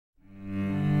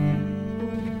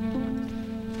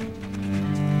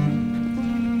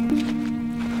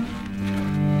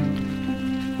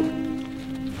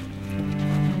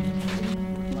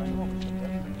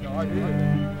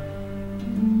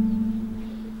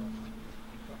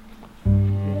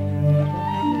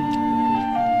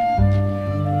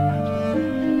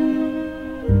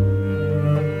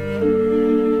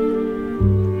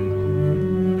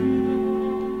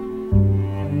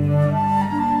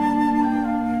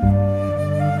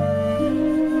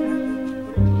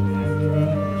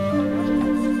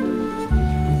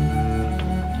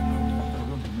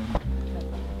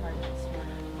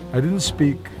didn't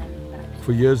speak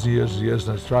for years and years and years,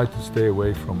 and I tried to stay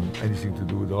away from anything to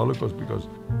do with the Holocaust because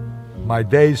my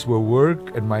days were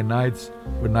work and my nights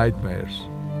were nightmares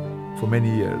for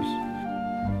many years.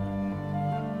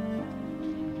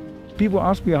 People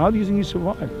ask me, how do you think you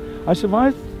survived? I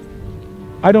survived.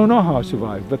 I don't know how I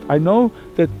survived, but I know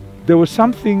that there was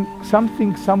something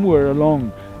somewhere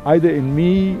along, either in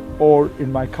me or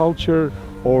in my culture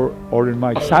or in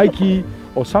my psyche,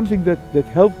 or something that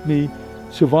helped me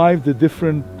survive the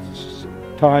different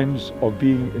times of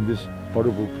being in this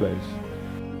horrible place.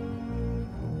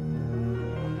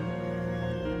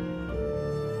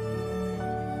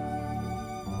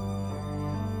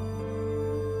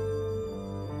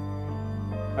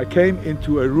 I came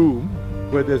into a room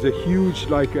where there's a huge,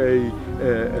 like a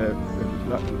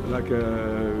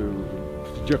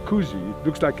jacuzzi. It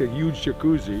looks like a huge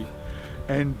jacuzzi,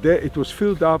 and there it was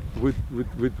filled up with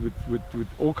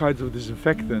all kinds of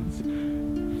disinfectants.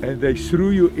 And they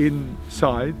threw you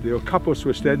inside. Their couples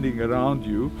were standing around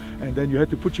you, and then you had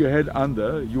to put your head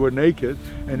under. You were naked,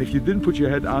 and if you didn't put your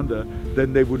head under,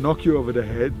 then they would knock you over the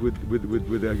head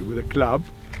with a club.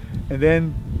 And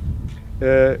then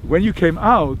when you came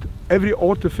out, every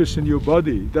orifice in your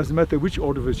body, doesn't matter which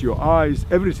orifice, your eyes,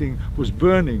 everything was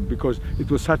burning because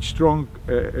it was such strong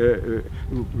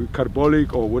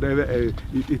carbolic or whatever.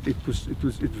 It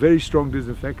was very strong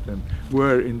disinfectant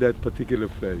were in that particular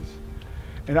place.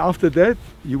 And after that,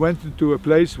 you went into a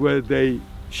place where they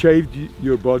shaved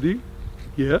your body.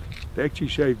 Here, they actually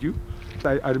shaved you.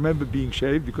 I remember being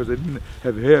shaved because I didn't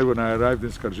have hair when I arrived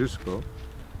in Skaržisko.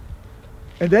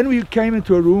 And then we came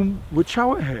into a room with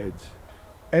shower heads.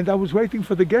 And I was waiting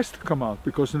for the guests to come out,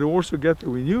 because in the Warsaw Ghetto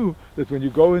we knew that when you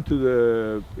go into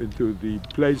the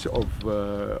place of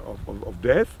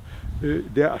death,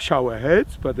 there are shower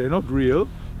heads, but they're not real.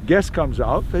 Guest comes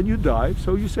out and you die,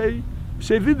 so you say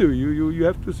vidu, you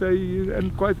have to say,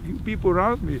 and quite a few people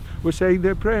around me were saying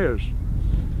their prayers.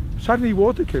 Suddenly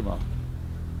water came out.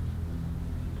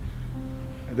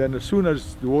 And then as soon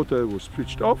as the water was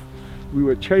switched off, we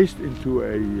were chased into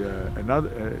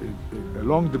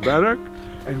along the barrack,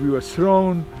 and we were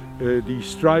thrown these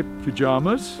striped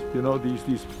pajamas, you know,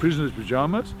 these prisoners'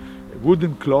 pajamas,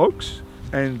 wooden cloaks,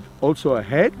 and also a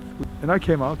hat. And I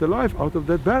came out alive out of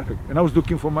that barrack, and I was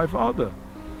looking for my father.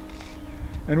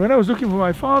 And when I was looking for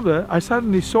my father, I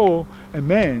suddenly saw a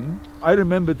man. I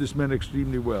remember this man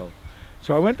extremely well.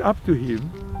 So I went up to him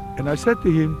and I said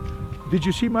to him, "Did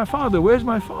you see my father? Where's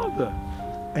my father?"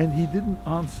 And he didn't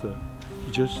answer.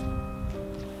 He just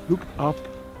looked up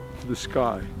to the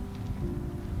sky.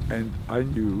 And I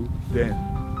knew then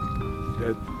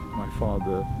that my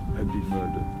father had been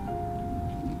murdered.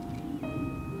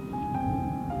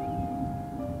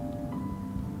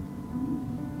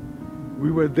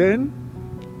 We were then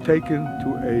taken to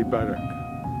a barrack,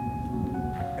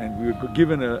 and we were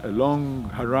given a long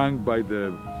harangue by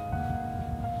the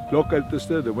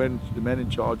blockälteste, the man in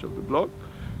charge of the block,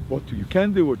 what you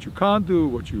can do, what you can't do,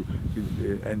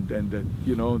 and that,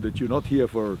 you know, that you're not here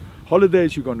for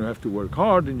holidays, you're going to have to work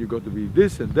hard, and you've got to be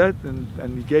this and that,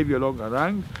 and he gave you a long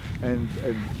harangue, and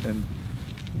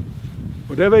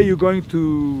whatever you're going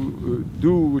to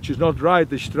do which is not right,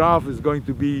 the straf is going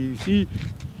to be, see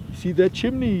that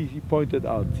chimney, he pointed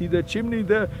out, see that chimney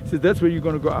there? He said, that's where you're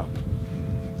going to go up.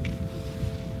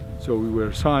 So we were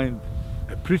assigned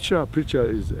a pritcha. A pritcha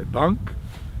is a bunk.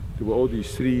 There were all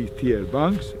these 3-tier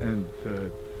bunks, and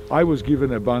I was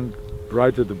given a bunk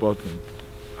right at the bottom,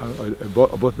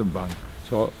 a bottom bunk.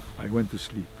 So I went to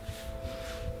sleep.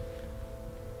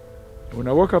 When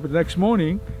I woke up the next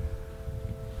morning,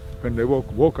 when they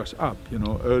woke us up, you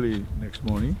know, early next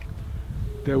morning,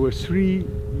 there were 3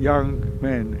 young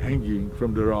men hanging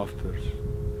from the rafters.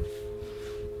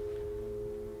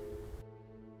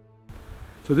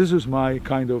 So this was my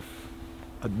kind of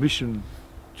admission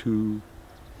to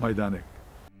Majdanek.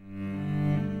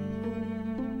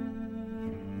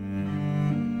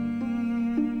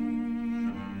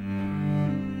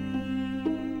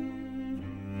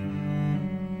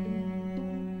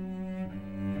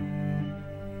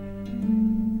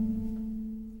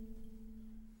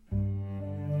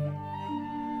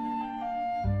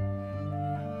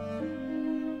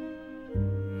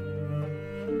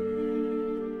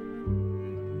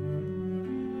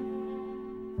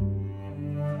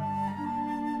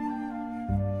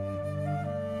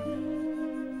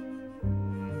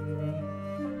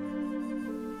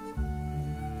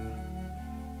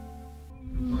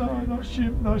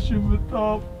 נשים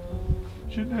וטוב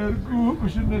שנהרגו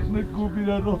ושנחנקו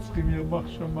בגלל רוצחים יימח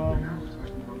שמם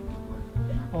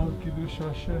על קידוש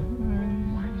השם.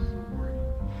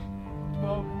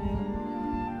 ברור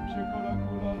שכל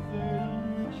הקול הזה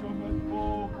שומע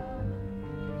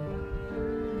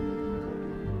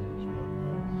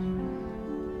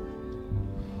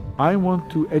I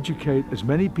want to educate as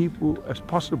many people as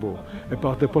possible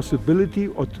about the possibility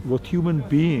of what human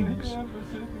beings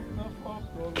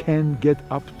can get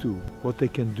up to, what they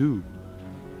can do,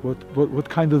 what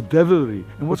kind of devilry,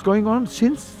 and what's going on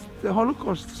since the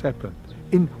Holocaust has happened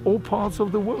in all parts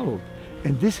of the world.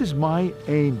 And this is my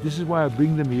aim. This is why I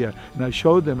bring them here and I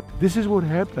show them this is what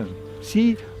happened.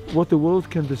 See what the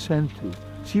world can descend to.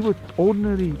 See what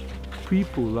ordinary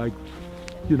people like,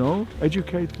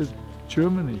 educated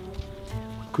Germany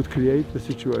could create a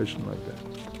situation like that.